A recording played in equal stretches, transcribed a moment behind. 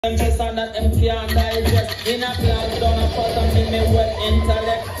Them just on that them can't digest. In a class down a pot and make me well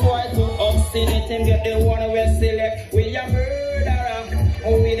intellect. Try to obstinate him get the one we select. We a murderer,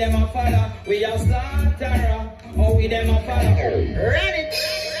 oh we them a follow. We a slaughterer, oh we them a follow. Run it!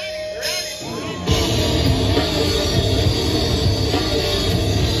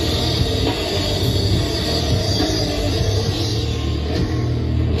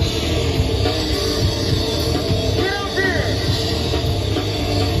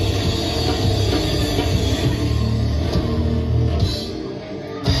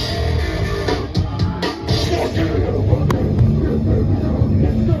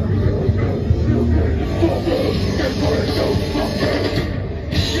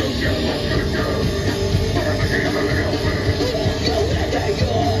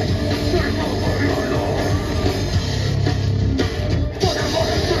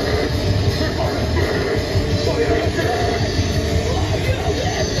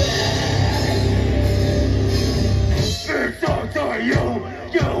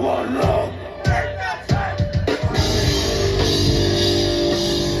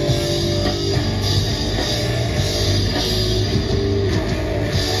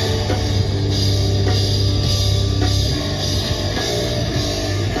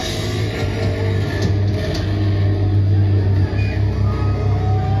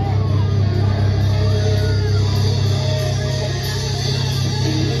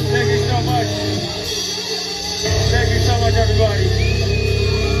 Everybody.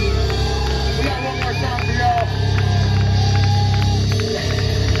 We got one more song for y'all.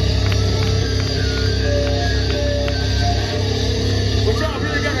 But y'all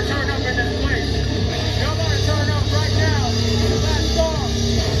really gotta turn up in this place. Y'all gotta turn up right now. Last song.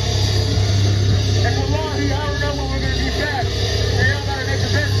 And wallahi, I don't know when we're gonna be back. So y'all gotta make the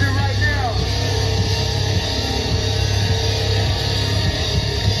best of it right now.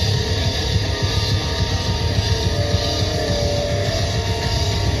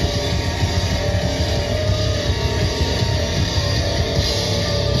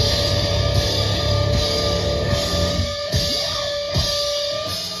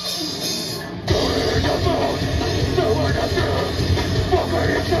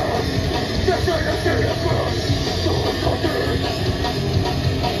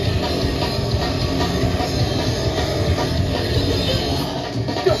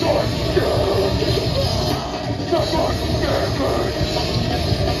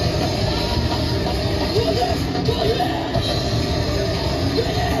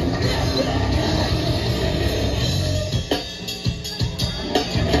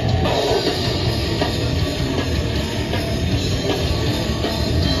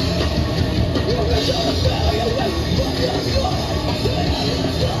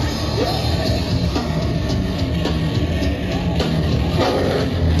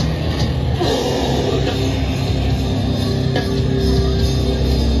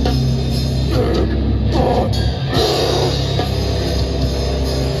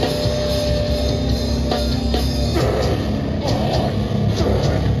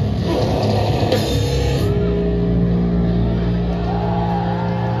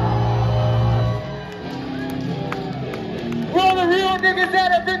 Niggas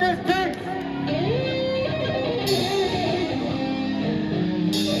that up in this thing.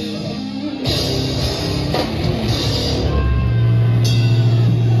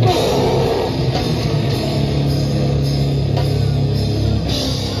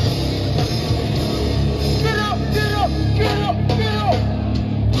 Get up, get up, get up, get up.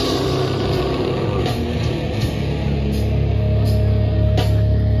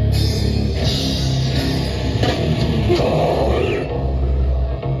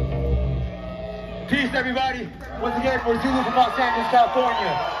 Peace, everybody. Once again, we're Zulu from Los Angeles,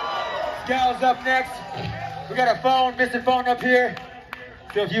 California. Scal's up next. We got a phone, missing phone up here.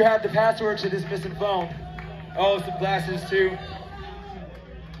 So if you have the password to this missing phone. Oh, some glasses too.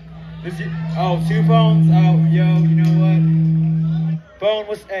 Oh, 2 phones. Oh, yo, you know what? Phone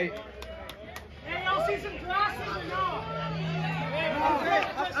was 8. Hey, y'all see some glasses or not?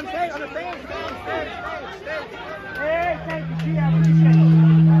 I'm saying, on the fan. Hey, thank you, G. I appreciate it.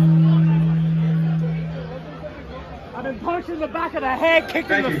 I've been punched in the back of the head, kicked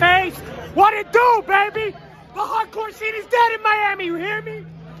in the face. What it do, baby? The hardcore scene is dead in Miami, you hear me?